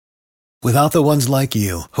Without the ones like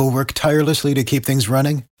you, who work tirelessly to keep things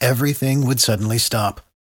running, everything would suddenly stop.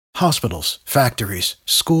 Hospitals, factories,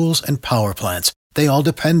 schools, and power plants, they all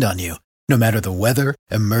depend on you. No matter the weather,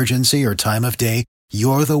 emergency, or time of day,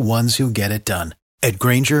 you're the ones who get it done. At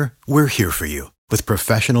Grainger, we're here for you with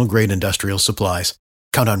professional-grade industrial supplies.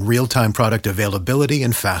 Count on real-time product availability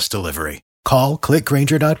and fast delivery. Call,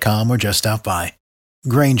 clickgrainger.com, or just stop by.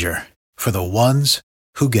 Grainger, for the ones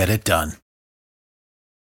who get it done.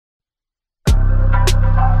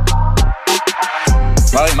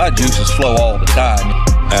 I think my juices flow all the time.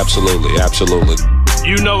 Absolutely, absolutely.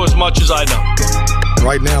 You know as much as I know.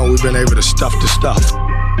 Right now, we've been able to stuff the stuff.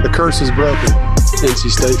 The curse is broken.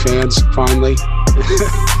 NC State fans, finally.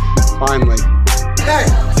 Finally. Hey,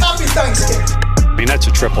 happy Thanksgiving. I mean, that's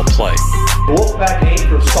a triple play. Wolfpack ain't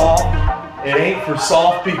for soft. It ain't for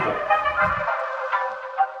soft people.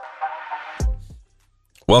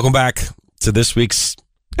 Welcome back to this week's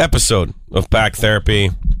episode of Pack Therapy.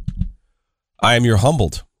 I am your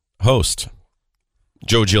humbled host,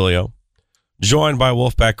 Joe Giglio, joined by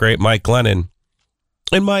Wolfpack great Mike Glennon.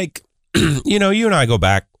 And Mike, you know, you and I go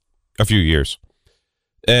back a few years.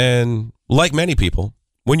 And like many people,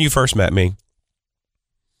 when you first met me,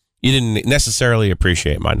 you didn't necessarily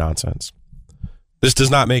appreciate my nonsense. This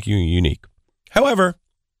does not make you unique. However,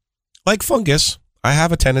 like fungus, I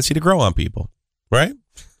have a tendency to grow on people, right?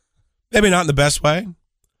 Maybe not in the best way,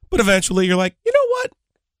 but eventually you're like, you know what?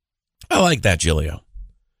 I like that, Giglio.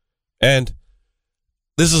 And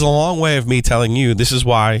this is a long way of me telling you this is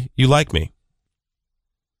why you like me.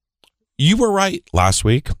 You were right last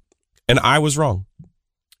week, and I was wrong.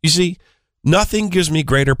 You see, nothing gives me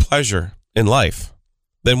greater pleasure in life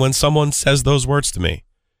than when someone says those words to me.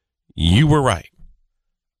 You were right.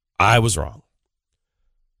 I was wrong.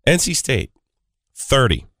 NC State,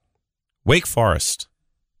 30. Wake Forest,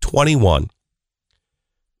 21.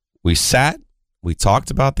 We sat, we talked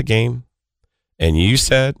about the game, and you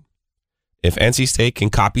said if NC State can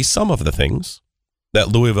copy some of the things that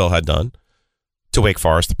Louisville had done to Wake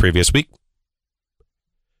Forest the previous week,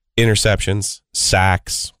 interceptions,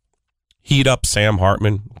 sacks, heat up Sam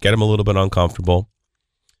Hartman, get him a little bit uncomfortable,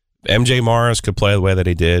 MJ Morris could play the way that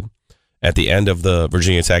he did at the end of the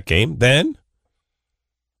Virginia Tech game, then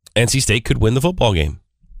NC State could win the football game.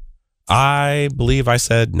 I believe I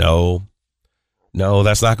said, no,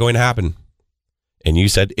 that's not going to happen. And you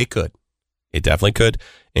said it could. It definitely could.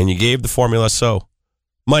 And you gave the formula. So,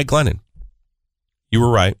 Mike Glennon, you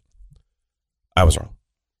were right. I was wrong.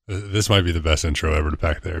 This might be the best intro ever to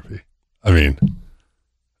Pack Therapy. I mean,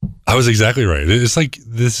 I was exactly right. It's like,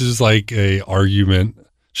 this is like a argument. I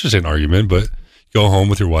shouldn't say an argument, but go home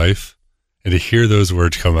with your wife and to hear those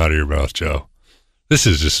words come out of your mouth, Joe. This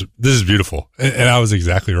is beautiful. And I was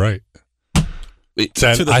exactly right.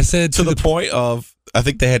 I said to the point of, I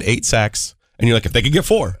think they had 8 sacks. And you're like, if they could get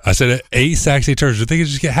 4. I said 8 sacks, 8 turnovers. If they could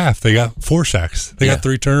just get half, they got 4 sacks. They got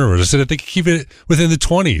 3 turnovers. I said if they could keep it within the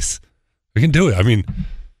 20s, we can do it. I mean,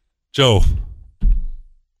 Joe,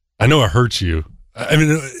 I know it hurts you. I mean,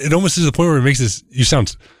 it almost is the point where it makes this, you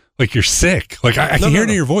sound like you're sick. Like I can hear it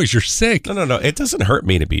in your voice. You're sick. No. It doesn't hurt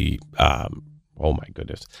me to be, oh my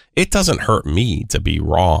goodness. It doesn't hurt me to be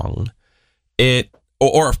wrong.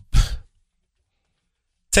 Or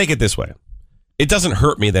take it this way. It doesn't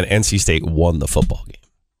hurt me that NC State won the football game.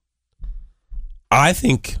 I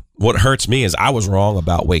think what hurts me is I was wrong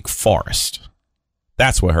about Wake Forest.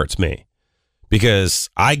 That's what hurts me. Because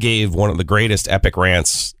I gave one of the greatest epic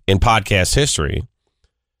rants in podcast history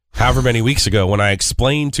however many weeks ago when I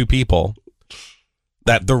explained to people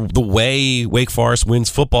that the way Wake Forest wins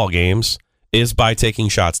football games is by taking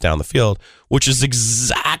shots down the field, which is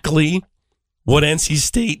exactly what NC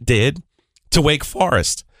State did to Wake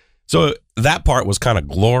Forest. So that part was kind of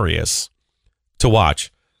glorious to watch.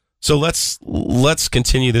 So let's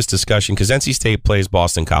continue this discussion because NC State plays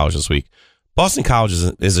Boston College this week. Boston College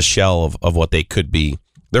is a shell of what they could be.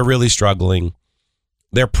 They're really struggling.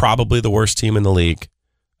 They're probably the worst team in the league.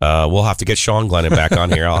 We'll have to get Sean Glennon back on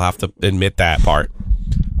here. I'll have to admit that part.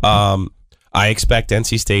 I expect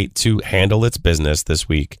NC State to handle its business this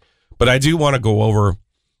week. But I do want to go over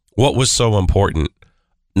what was so important,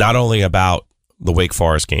 not only about the Wake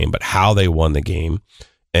Forest game, but how they won the game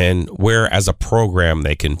and where as a program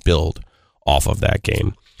they can build off of that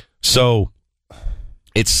game. So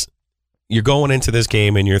you're going into this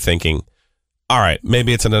game and you're thinking, all right,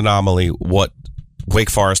 maybe it's an anomaly what Wake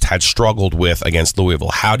Forest had struggled with against Louisville.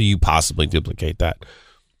 How do you possibly duplicate that?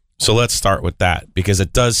 So let's start with that, because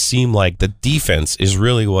it does seem like the defense is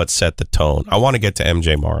really what set the tone. I want to get to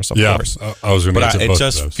MJ Morris, of course. I was going to get to both it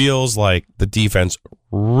just of those. feels like the defense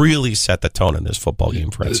really set the tone in this football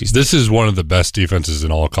game for NC State. This is one of the best defenses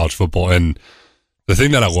in all of college football. And the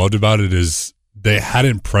thing that I loved about it is they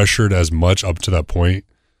hadn't pressured as much up to that point.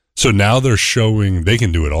 So now they're showing they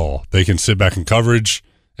can do it all. They can sit back in coverage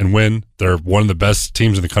and win. They're one of the best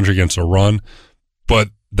teams in the country against a run. But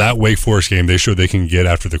that Wake Forest game, they showed they can get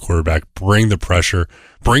after the quarterback, bring the pressure,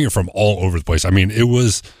 bring it from all over the place. I mean, it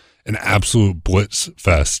was an absolute blitz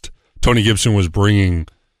fest. Tony Gibson was bringing,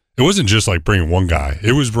 it wasn't just like bringing one guy.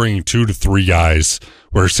 It was bringing 2 to 3 guys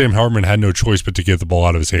where Sam Hartman had no choice but to get the ball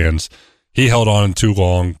out of his hands. He held on too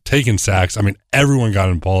long, taking sacks. I mean, everyone got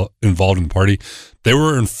involved in the party. They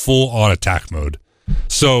were in full-on attack mode.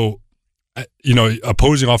 So,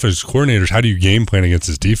 opposing offensive coordinators, how do you game plan against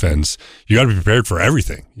this defense? You got to be prepared for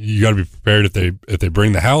everything. You got to be prepared if they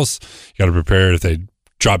bring the house. You got to be prepared if they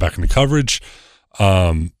drop back into coverage.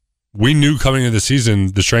 We knew coming into the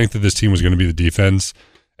season the strength of this team was going to be the defense,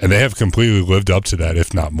 and they have completely lived up to that,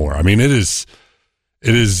 if not more. I mean, it is.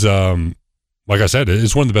 Like I said,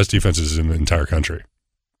 it's one of the best defenses in the entire country.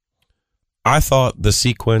 I thought the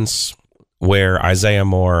sequence where Isaiah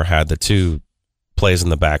Moore had the 2 plays in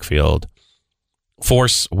the backfield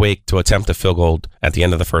force Wake to attempt a field goal at the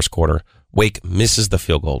end of the first quarter. Wake misses the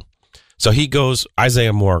field goal. So he goes,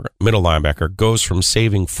 Isaiah Moore, middle linebacker, goes from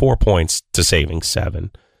saving 4 points to saving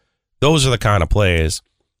 7. Those are the kind of plays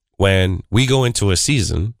when we go into a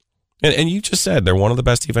season, and you just said they're one of the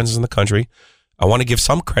best defenses in the country. I want to give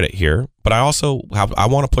some credit here, but I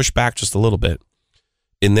want to push back just a little bit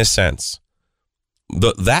in this sense.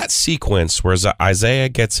 That sequence where Isaiah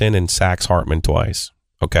gets in and sacks Hartman twice,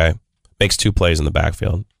 okay, makes 2 plays in the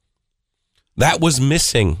backfield, that was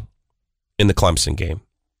missing in the Clemson game.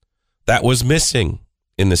 That was missing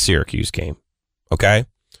in the Syracuse game, okay?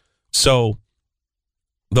 So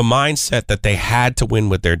the mindset that they had to win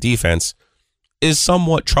with their defense is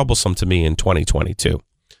somewhat troublesome to me in 2022.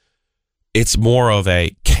 It's more of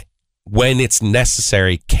a, when it's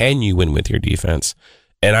necessary, can you win with your defense?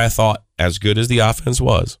 And I thought, as good as the offense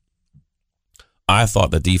was, I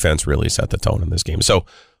thought the defense really set the tone in this game. So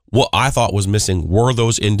what I thought was missing were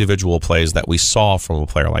those individual plays that we saw from a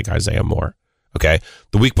player like Isaiah Moore. Okay,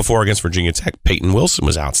 the week before against Virginia Tech, Peyton Wilson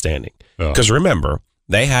was outstanding. Because remember,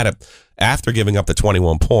 they had after giving up the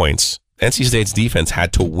 21 points, NC State's defense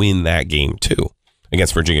had to win that game too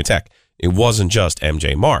against Virginia Tech. It wasn't just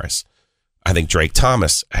MJ Morris. I think Drake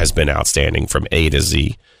Thomas has been outstanding from A to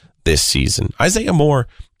Z this season. Isaiah Moore,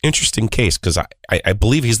 interesting case, because I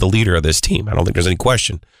believe he's the leader of this team. I don't think there's any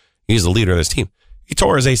question. He's the leader of this team. He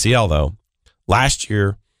tore his ACL, though, last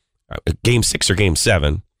year, Game 6 or Game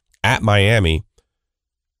 7, at Miami.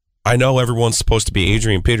 I know everyone's supposed to be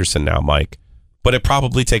Adrian Peterson now, Mike, but it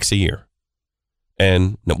probably takes a year.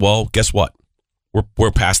 And, well, guess what?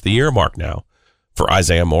 We're past the year mark now for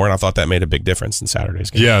Isaiah Moore, and I thought that made a big difference in Saturday's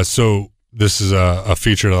game. Yeah, so this is a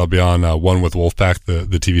feature that I'll be on, One with Wolfpack,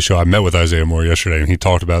 the TV show. I met with Isaiah Moore yesterday, and he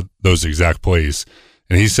talked about those exact plays.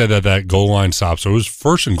 And he said that goal line stop, so it was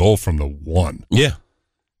 1st and goal from the 1. Yeah.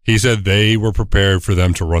 He said they were prepared for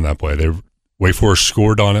them to run that play. Wake Forest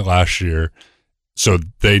scored on it last year, so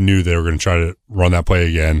they knew they were going to try to run that play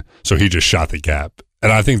again, so he just shot the gap.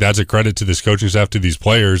 And I think that's a credit to this coaching staff, to these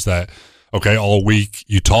players that, okay, all week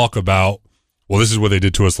you talk about, well, this is what they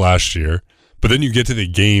did to us last year, but then you get to the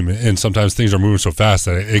game, and sometimes things are moving so fast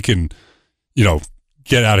that it can,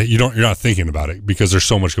 get out of it. You're not thinking about it because there's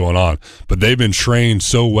so much going on. But they've been trained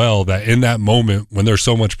so well that in that moment when there's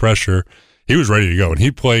so much pressure, he was ready to go, and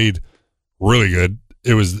he played really good.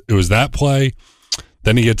 It was that play.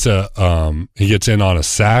 Then he gets in on a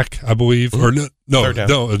sack, I believe, or no,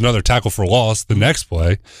 another tackle for loss. The next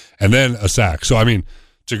play, and then a sack. So I mean,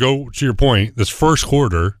 to go to your point, this first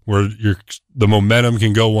quarter where the momentum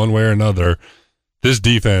can go one way or another, this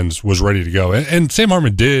defense was ready to go. And Sam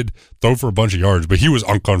Hartman did throw for a bunch of yards, but he was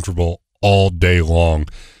uncomfortable all day long.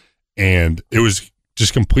 And it was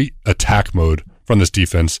just complete attack mode from this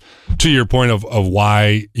defense. To your point of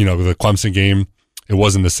why, the Clemson game, it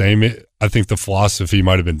wasn't the same. I think the philosophy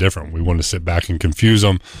might have been different. We wanted to sit back and confuse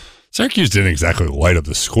them. Syracuse didn't exactly light up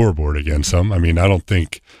the scoreboard against them. I mean, I don't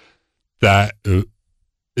think that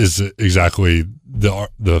is exactly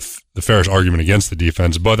the fairest argument against the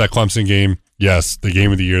defense. But that Clemson game, yes, the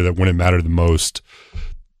game of the year, that when it mattered the most,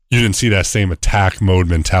 you didn't see that same attack mode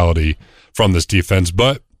mentality from this defense.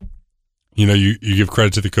 But, you give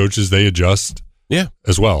credit to the coaches. They adjust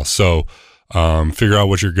as well. So figure out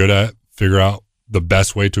what you're good at, figure out the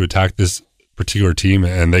best way to attack this particular team,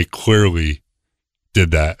 and they clearly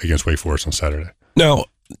did that against Wake Forest on Saturday. Now,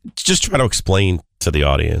 just try to explain to the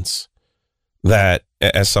audience that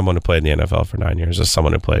as someone who played in the NFL for 9 years, as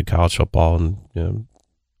someone who played college football and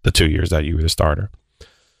the 2 years that you were the starter,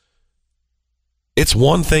 it's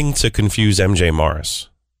one thing to confuse MJ Morris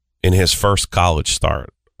in his first college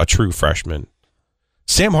start, a true freshman.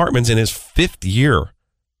 Sam Hartman's in his 5th year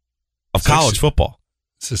of college football.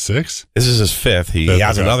 This is 6? This is his 5th. He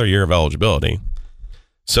has another year of eligibility.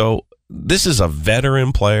 So this is a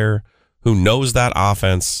veteran player who knows that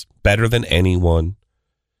offense better than anyone.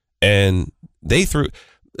 And they threw...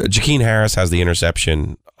 Jakeem Harris has the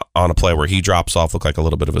interception on a play where he drops off, looked like a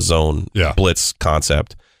little bit of a zone blitz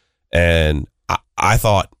concept. And I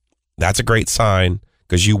thought that's a great sign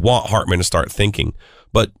because you want Hartman to start thinking.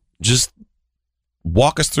 But just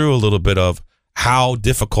walk us through a little bit of how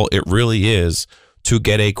difficult it really is to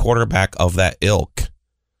get a quarterback of that ilk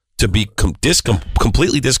to be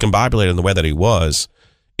completely discombobulated in the way that he was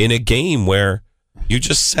in a game where you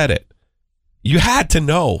just said it. You had to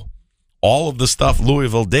know all of the stuff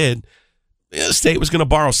Louisville did. The State was going to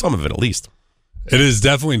borrow some of it at least. It is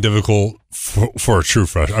definitely difficult for a true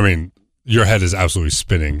freshman. I mean, your head is absolutely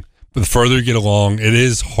spinning. But the further you get along, it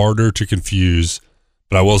is harder to confuse.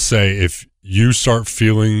 But I will say, if you start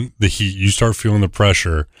feeling the heat, you start feeling the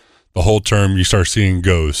pressure, the whole term, you start seeing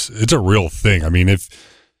ghosts. It's a real thing. I mean, if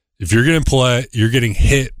you're getting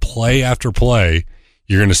hit play after play,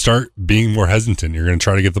 you're going to start being more hesitant. You're going to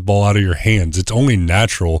try to get the ball out of your hands. It's only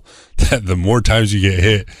natural that the more times you get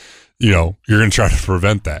hit, you're going to try to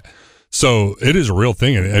prevent that. So it is a real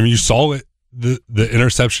thing. And I mean, you saw it, the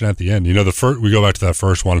interception at the end. We go back to that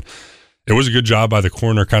first one. It was a good job by the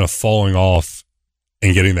corner kind of falling off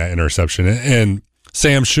and getting that interception. And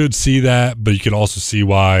Sam should see that, but you can also see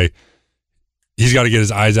why he's got to get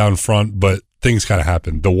his eyes out in front, but things kind of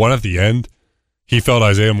happened. The one at the end, he felt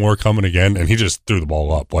Isaiah Moore coming again, and he just threw the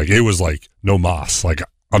ball up. Like, it was like no moss. Like,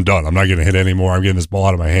 I'm done. I'm not getting hit anymore. I'm getting this ball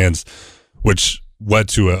out of my hands, which led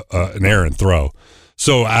to an errant throw.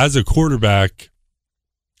 So as a quarterback,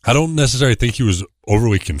 I don't necessarily think he was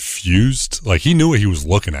overly confused. Like, he knew what he was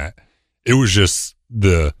looking at. It was just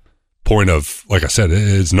the point of, like I said,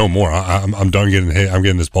 it's no more. I'm done getting hit. I'm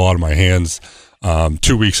getting this ball out of my hands.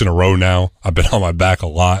 2 weeks in a row now. I've been on my back a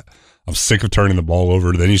lot. I'm sick of turning the ball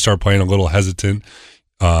over. Then you start playing a little hesitant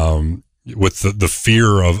with the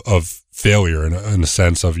fear of failure in the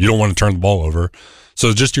sense of you don't want to turn the ball over.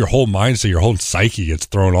 So just your whole mindset, your whole psyche gets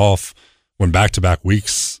thrown off when back-to-back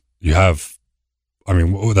weeks you have, I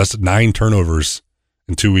mean, that's 9 turnovers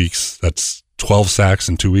in 2 weeks. That's 12 sacks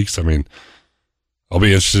in 2 weeks. I mean, I'll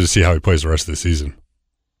be interested to see how he plays the rest of the season.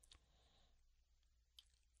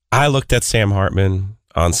 I looked at Sam Hartman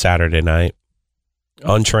on Saturday night,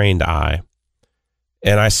 untrained eye,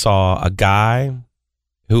 and I saw a guy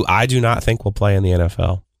who I do not think will play in the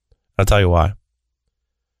NFL. I'll tell you why.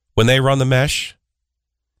 When they run the mesh,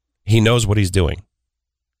 he knows what he's doing.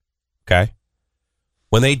 Okay?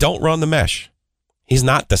 When they don't run the mesh, he's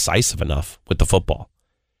not decisive enough with the football.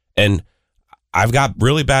 And I've got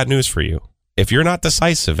really bad news for you. If you're not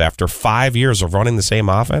decisive after 5 years of running the same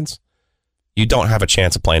offense, you don't have a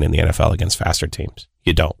chance of playing in the NFL against faster teams.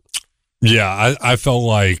 You don't. Yeah, I felt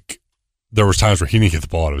like there was times where he didn't get the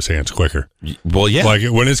ball out of his hands quicker. Well, yeah. Like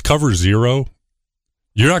when it's cover 0,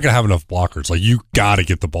 you're not going to have enough blockers. Like you got to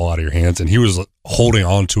get the ball out of your hands. And he was holding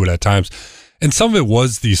on to it at times. And some of it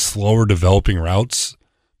was these slower developing routes.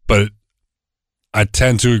 But I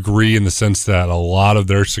tend to agree in the sense that a lot of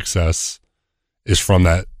their success is from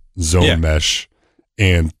that zone mesh.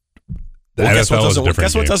 And the NFL is a different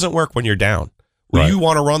Guess what game. doesn't work when you're down? When you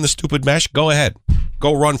want to run the stupid mesh, go ahead.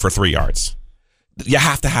 Go run for 3 yards. You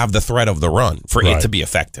have to have the threat of the run for it to be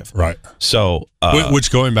effective. Right. So,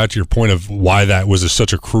 which going back to your point of why that was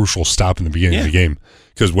such a crucial stop in the beginning of the game,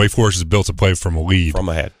 because Wake Forest is built to play from a lead. From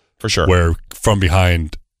ahead, for sure. Where from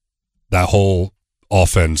behind, that whole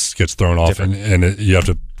offense gets thrown off, and you have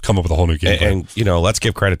to come up with a whole new game plan. And let's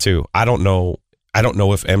give credit too. I don't know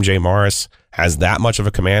if MJ Morris has that much of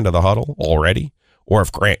a command of the huddle already, or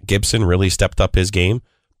if Grant Gibson really stepped up his game,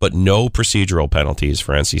 but no procedural penalties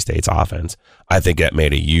for NC State's offense. I think that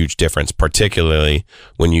made a huge difference, particularly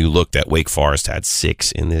when you looked at Wake Forest had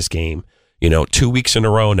 6 in this game. 2 weeks in a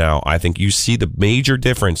row now, I think you see the major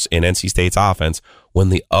difference in NC State's offense when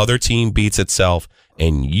the other team beats itself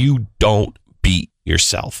and you don't beat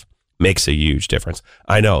yourself. Makes a huge difference.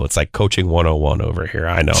 I know, it's like coaching 101 over here.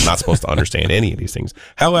 I know, I'm not supposed to understand any of these things.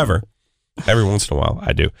 However, every once in a while,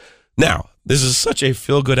 I do. Now, this is such a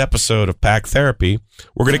feel-good episode of Pack Therapy.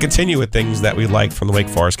 We're going to continue with things that we liked from the Wake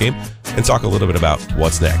Forest game and talk a little bit about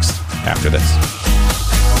what's next after this.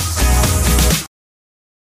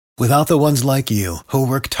 Without the ones like you, who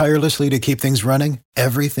work tirelessly to keep things running,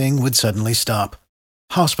 everything would suddenly stop.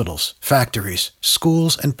 Hospitals, factories,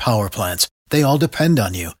 schools, and power plants, they all depend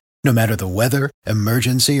on you. No matter the weather,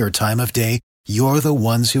 emergency, or time of day, you're the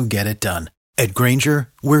ones who get it done. At Grainger,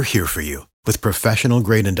 we're here for you with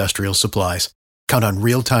professional-grade industrial supplies. Count on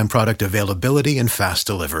real-time product availability and fast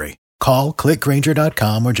delivery. Call, click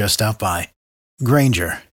Grainger.com, or just stop by.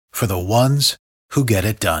 Grainger, for the ones who get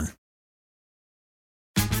it done.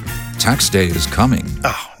 Tax day is coming.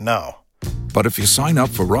 Oh, no. But if you sign up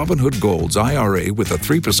for Robinhood Gold's IRA with a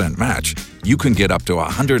 3% match, you can get up to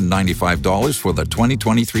 $195 for the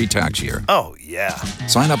 2023 tax year. Oh, yeah.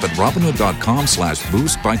 Sign up at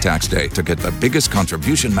Robinhood.com/boost by tax day to get the biggest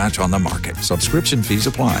contribution match on the market. Subscription fees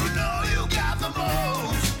apply.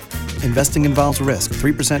 Investing involves risk.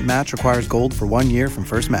 3% match requires gold for 1 year from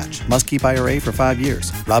first match. Must keep IRA for 5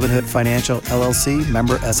 years. Robinhood Financial, LLC,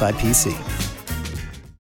 member SIPC.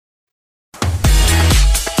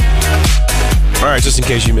 All right, just in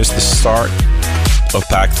case you missed the start of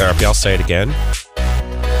Pack Therapy, I'll say it again.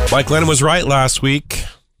 Mike Glennon was right last week.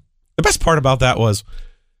 The best part about that was,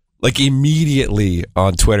 like, immediately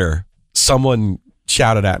on Twitter, someone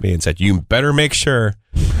shouted at me and said, "You better make sure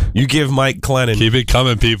you give Mike Glennon, keep it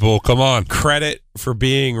coming, people. Come on, credit for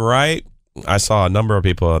being right." I saw a number of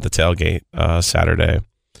people at the tailgate Saturday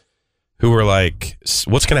who were like,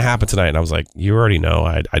 "What's going to happen tonight?" And I was like, "You already know.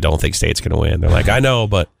 I don't think State's going to win." They're like, "I know,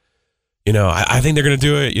 but you know, I think they're going to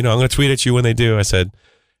do it. You know, I'm going to tweet at you when they do." I said,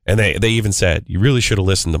 and they even said, "You really should have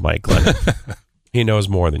listened to Mike Glennon. He knows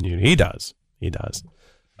more than you." He does. He does.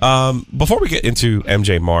 Before we get into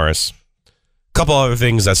MJ Morris, a couple other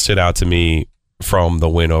things that stood out to me from the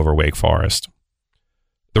win over Wake Forest.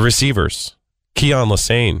 The receivers, Keon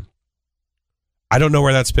Lesane. I don't know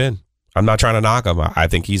where that's been. I'm not trying to knock him. I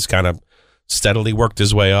think he's kind of steadily worked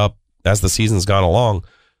his way up as the season's gone along.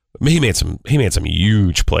 He made some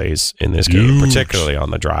huge plays in this game, particularly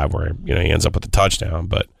on the drive where he ends up with the touchdown.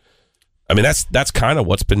 But I mean, that's kind of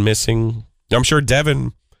what's been missing. I'm sure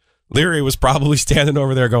Devin Leary was probably standing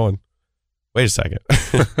over there going, "Wait a second,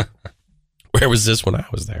 where was this when I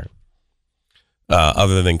was there?"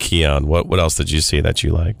 Other than Keon, what else did you see that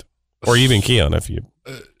you liked, or even Keon? If you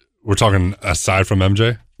we're talking aside from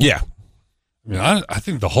MJ, yeah. I mean, I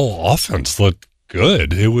think the whole offense looked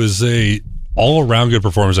good. It was a all-around good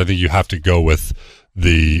performance. I think you have to go with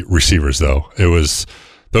the receivers, though. It was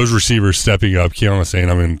those receivers stepping up. Keon was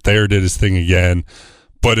saying, I mean, Thayer did his thing again,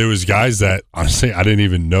 but it was guys that, honestly, I didn't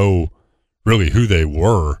even know really who they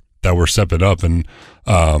were that were stepping up. And,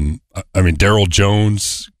 I mean, Daryl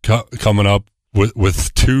Jones coming up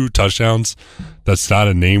with 2 touchdowns. That's not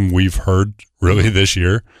a name we've heard really this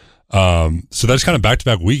year. So that's kind of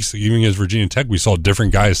back-to-back weeks. Even against Virginia Tech, we saw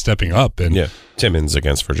different guys stepping up. And yeah, Timmons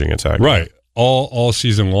against Virginia Tech. Right. All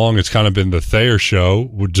season long, it's kind of been the Thayer show,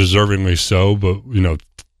 deservingly so. But,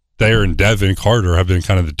 Thayer and Devin Carter have been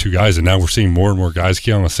kind of the 2 guys. And now we're seeing more and more guys.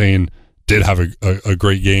 Keon was saying did have a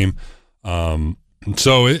great game.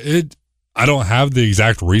 So I don't have the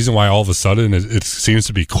exact reason why all of a sudden it seems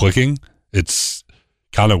to be clicking. It's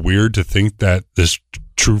kind of weird to think that this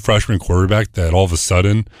true freshman quarterback, that all of a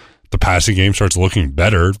sudden the passing game starts looking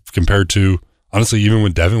better compared to, honestly, even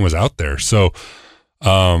when Devin was out there. So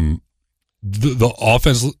the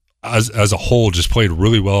offense as a whole just played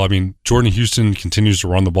really well. I mean, Jordan Houston continues to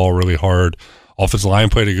run the ball really hard. Offensive line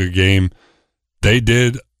played a good game. They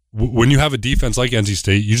did. When you have a defense like NC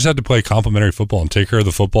State, you just have to play complementary football and take care of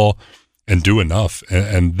the football and do enough.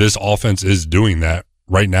 And this offense is doing that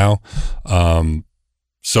right now.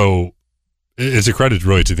 So it's a credit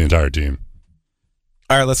really to the entire team.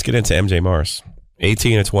 All right, let's get into MJ Morris.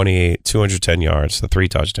 18 of 28, 210 yards, the 3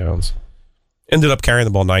 touchdowns. Ended up carrying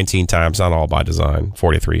the ball 19 times, not all by design,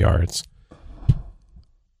 43 yards.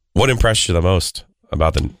 What impressed you the most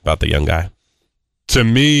about the young guy? To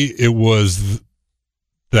me, it was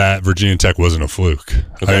that Virginia Tech wasn't a fluke.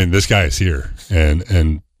 Okay. I mean, this guy is here,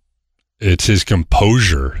 and it's his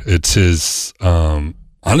composure. It's his,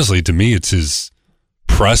 honestly, to me, it's his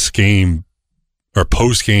press game or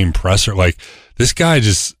post game presser. Like, this guy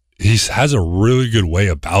he has a really good way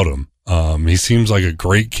about him. He seems like a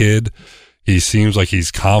great kid. He seems like he's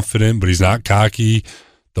confident, but he's not cocky.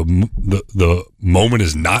 The moment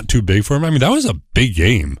is not too big for him. I mean, that was a big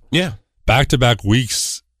game. Yeah. Back-to-back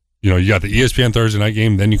weeks, you got the ESPN Thursday night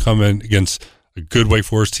game, then you come in against a good Wake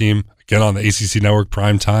Forest team, again on the ACC Network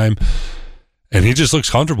prime time, and he just looks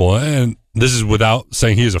comfortable. And this is without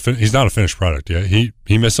saying he's not a finished product yet.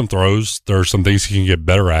 He missed some throws. There are some things he can get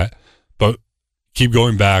better at, but keep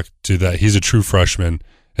going back to that. He's a true freshman,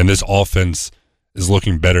 and this offense is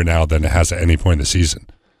looking better now than it has at any point in the season.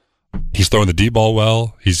 He's throwing the deep ball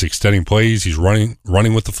well. He's extending plays. He's running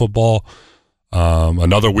with the football.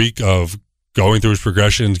 Another week of going through his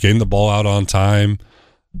progressions, getting the ball out on time.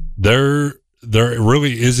 There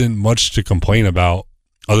really isn't much to complain about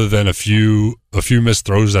other than a few missed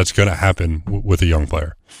throws. That's going to happen with a young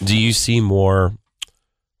player. Do you see more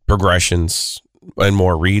progressions and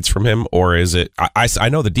more reads from him, or is it? I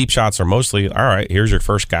know the deep shots are mostly, all right, here's your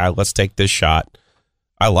first guy, let's take this shot.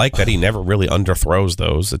 I like that he never really underthrows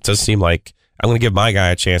those. It does seem like I'm going to give my guy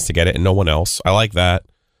a chance to get it and no one else. I like that.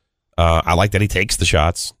 I like that he takes the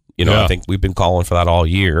shots. I think we've been calling for that all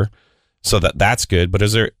year, so that's good. But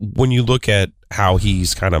is there, when you look at how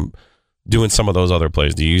he's kind of doing some of those other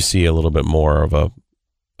plays, do you see a little bit more of a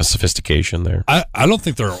sophistication there? I don't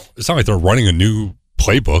think it's not like they're running a new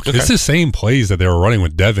playbook. Okay. It's the same plays that they were running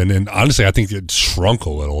with Devin, and honestly, I think it shrunk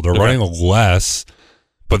a little. They're running less,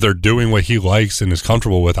 but they're doing what he likes and is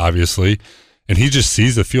comfortable with, obviously, and he just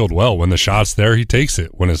sees the field well. When the shot's there, he takes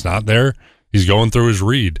it. When it's not there, he's going through his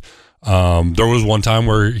read. There was one time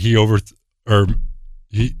where I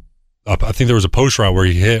think there was a post route where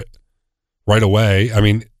he hit right away. I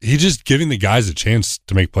mean, he's just giving the guys a chance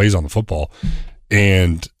to make plays on the football,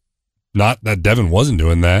 and not that Devin wasn't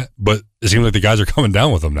doing that, but it seems like the guys are coming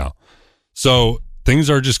down with him now. So things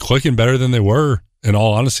are just clicking better than they were, in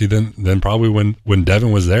all honesty, than probably when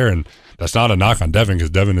Devin was there. And that's not a knock on Devin, because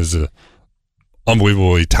Devin is an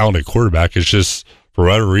unbelievably talented quarterback. It's just, for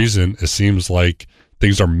whatever reason, it seems like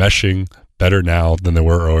things are meshing better now than they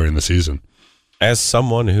were earlier in the season. As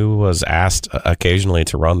someone who was asked occasionally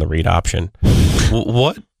to run the read option,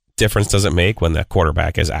 what difference does it make when the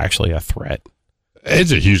quarterback is actually a threat?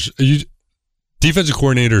 It's a huge defensive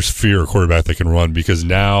coordinators fear a quarterback that can run, because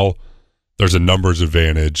now there's a numbers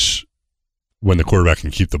advantage when the quarterback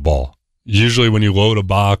can keep the ball. Usually when you load a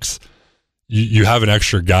box, you have an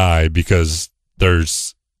extra guy because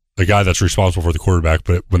there's a guy that's responsible for the quarterback,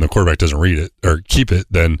 but when the quarterback doesn't read it or keep it,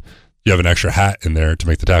 then you have an extra hat in there to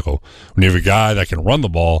make the tackle. When you have a guy that can run the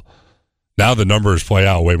ball, now the numbers play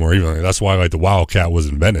out way more evenly. That's why the Wildcat was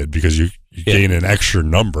invented, because you gain an extra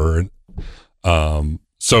number.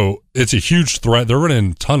 So it's a huge threat. They're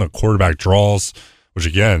running a ton of quarterback draws, which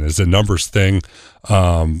again is a numbers thing.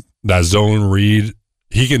 That zone read,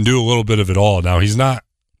 he can do a little bit of it all. Now he's a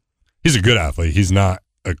good athlete. He's not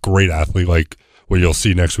a great athlete like what you'll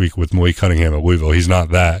see next week with Malik Cunningham at Louisville. He's not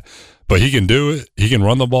that, but he can do it. He can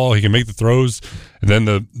run the ball. He can make the throws. And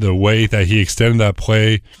then the way that he extended that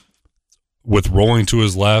play with rolling to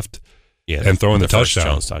his left and throwing the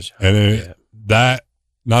touchdown. And that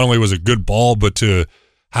not only was a good ball, but to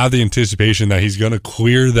have the anticipation that he's going to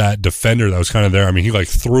clear that defender that was kind of there. I mean, he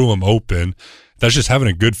threw him open. That's just having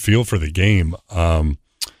a good feel for the game.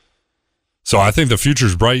 So I think the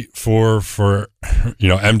future's bright for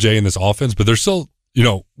MJ in this offense, but there's still,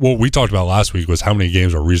 what we talked about last week was how many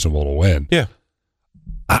games are reasonable to win. Yeah.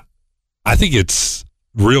 I think it's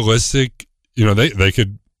realistic. They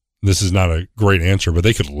could, this is not a great answer, but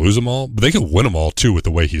they could lose them all, but they could win them all too with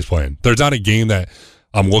the way he's playing. There's not a game that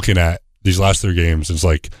I'm looking at these last 3 games. It's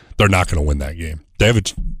like, they're not going to win that game. They have a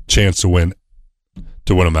chance to win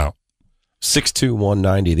them out. 6'2",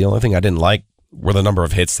 190. The only thing I didn't like were the number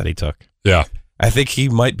of hits that he took. Yeah. I think he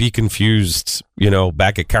might be confused,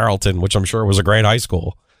 back at Carrollton, which I'm sure was a great high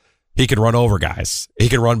school. He could run over guys. He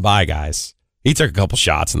could run by guys. He took a couple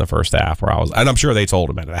shots in the first half and I'm sure they told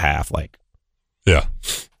him at the half, yeah,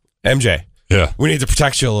 MJ, yeah, we need to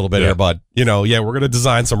protect you a little bit here, bud. We're going to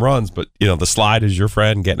design some runs, but the slide is your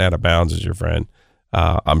friend. Getting out of bounds is your friend.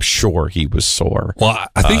 I'm sure he was sore. Well,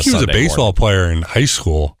 I think he was a baseball player in high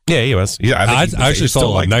school. Yeah, he was. Yeah, I actually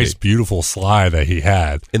saw a nice, beautiful slide that he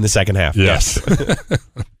had in the second half. Yes.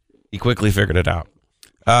 He quickly figured it out.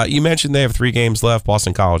 You mentioned they have 3 games left,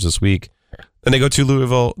 Boston College this week. Then they go to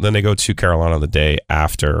Louisville. Then they go to Carolina the day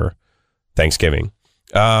after Thanksgiving.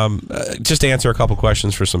 Just to answer a couple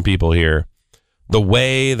questions for some people here. The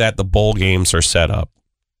way that the bowl games are set up,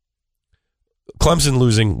 Clemson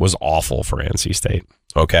losing was awful for NC State,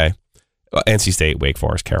 okay? NC State, Wake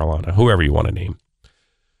Forest, Carolina, whoever you want to name.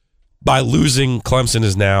 By losing, Clemson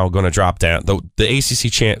is now going to drop down. The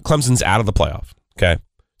ACC Clemson's out of the playoff, okay?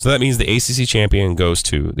 So that means the ACC champion goes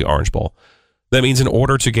to the Orange Bowl. That means in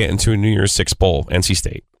order to get into a New Year's Six bowl, NC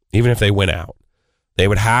State, even if they win out, they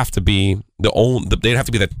would have to be they'd have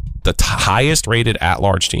to be the highest rated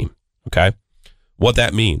at-large team, okay? What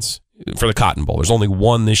that means for the Cotton Bowl, there's only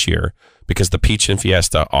one this year, because the Peach and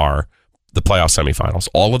Fiesta are the playoff semifinals.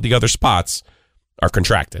 All of the other spots are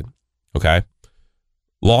contracted, okay?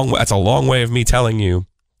 That's a long way of me telling you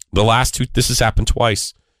the last 2, this has happened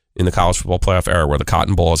twice in the college football playoff era where the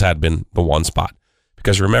Cotton Bowl has been the one spot.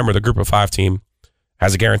 Because remember, the Group of 5 team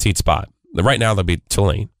has a guaranteed spot. Right now, they'll be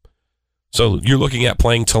Tulane. So you're looking at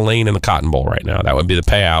playing Tulane in the Cotton Bowl right now. That would be the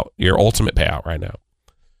payout, your ultimate payout right now.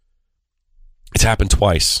 It's happened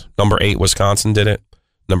twice. Number 8, Wisconsin did it.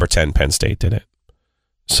 Number 10, Penn State did it.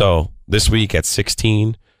 So this week at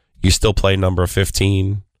 16, you still play number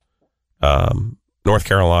 15, North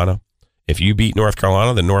Carolina. If you beat North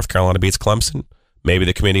Carolina, then North Carolina beats Clemson. Maybe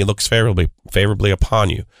the committee looks favorably upon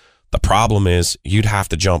you. The problem is you'd have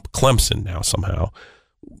to jump Clemson now somehow,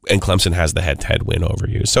 and Clemson has the head-to-head win over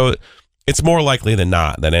you. So it's more likely than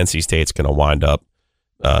not that NC State's going to wind up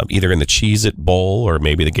either in the Cheez-It Bowl or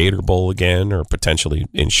maybe the Gator Bowl again, or potentially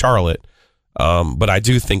in Charlotte. But I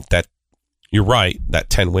do think that you're right, that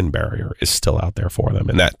 10-win barrier is still out there for them.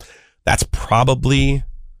 And that's probably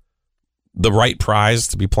the right prize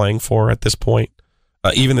to be playing for at this point.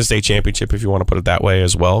 Even the state championship, if you want to put it that way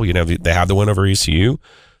as well. You know, they have the win over ECU.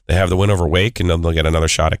 They have the win over Wake, and then they'll get another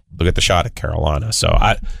shot. They'll get the shot at Carolina. So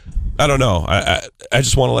I don't know. I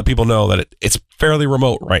just want to let people know that it's fairly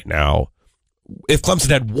remote right now. If Clemson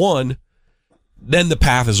had won, then the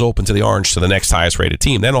path is open to the Orange, to the next highest rated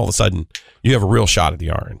team. Then all of a sudden you have a real shot at the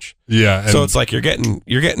Orange. Yeah. So it's like you're getting.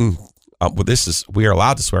 Well, we are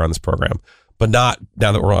allowed to swear on this program, but not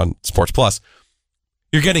now that we're on Sports Plus.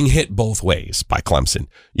 You're getting hit both ways by Clemson.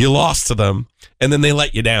 You lost to them, and then they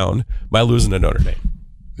let you down by losing to Notre Dame.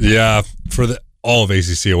 Yeah, for all of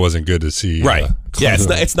ACC, it wasn't good to see. Right. Yeah,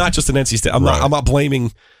 it's not just an NC State. I'm not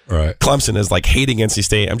blaming Clemson as like hating NC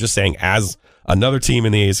State. I'm just saying as another team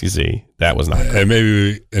in the ACC, that was not good. And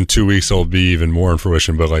maybe in 2 weeks it'll be even more in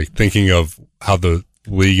fruition. But like thinking of how the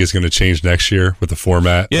league is going to change next year with the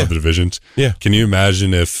format of the divisions. Yeah. Can you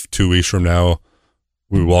imagine if 2 weeks from now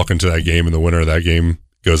we walk into that game and the winner of that game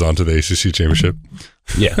goes on to the ACC championship?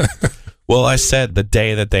 Yeah. Well, I said the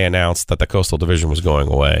day that they announced that the Coastal Division was going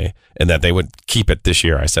away and that they would keep it this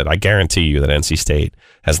year, I said, I guarantee you that NC State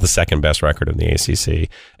has the second best record in the ACC,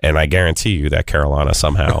 and I guarantee you that Carolina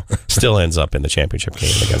somehow still ends up in the championship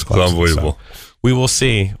game against Clemson. It's unbelievable. So we will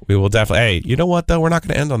see. We will definitely. Hey, you know what, though? We're not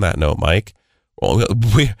going to end on that note, Mike. Well,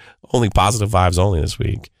 we only positive vibes only this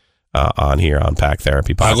week on here on Pack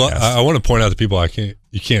Therapy Podcast. I want to point out to people,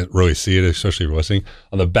 you can't really see it, especially if you're listening.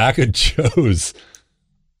 On the back of Joe's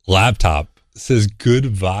laptop says good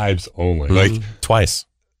vibes only. Like twice.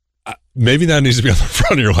 Maybe that needs to be on the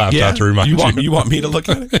front of your laptop to remind you. You want me to look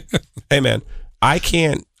at it? Hey man, I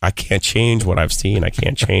can't change what I've seen. I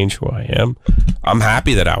can't change who I am. I'm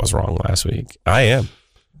happy that I was wrong last week. I am.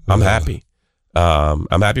 I'm happy.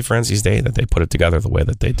 I'm happy for NC State that they put it together the way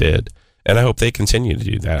that they did. And I hope they continue to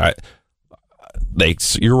do that.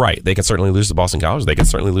 You're right. They can certainly lose to Boston College. They can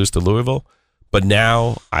certainly lose to Louisville. But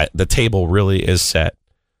now the table really is set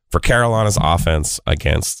for Carolina's offense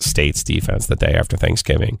against State's defense the day after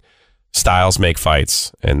Thanksgiving. Styles make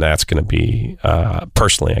fights, and that's going to be,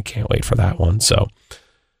 personally, I can't wait for that one. So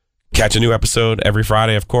catch a new episode every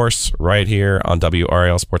Friday, of course, right here on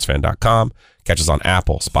WRALSportsFan.com. Catch us on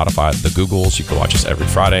Apple, Spotify, the Googles. You can watch us every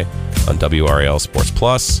Friday on WRAL Sports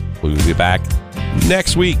Plus. We will be back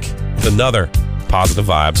next week with another Positive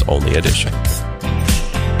Vibes Only edition.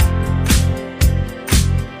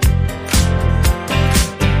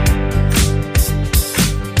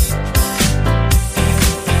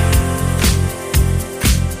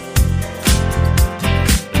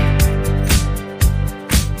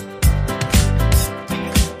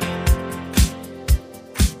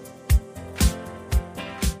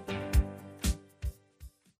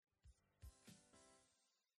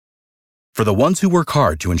 For the ones who work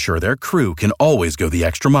hard to ensure their crew can always go the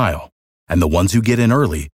extra mile, and the ones who get in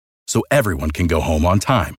early so everyone can go home on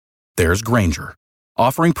time, there's Grainger,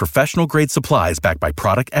 offering professional-grade supplies backed by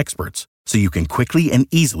product experts so you can quickly and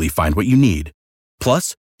easily find what you need.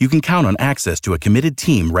 Plus, you can count on access to a committed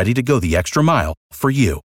team ready to go the extra mile for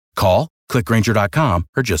you. Call, click Grainger.com,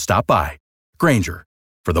 or just stop by. Grainger,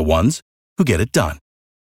 for the ones who get it done.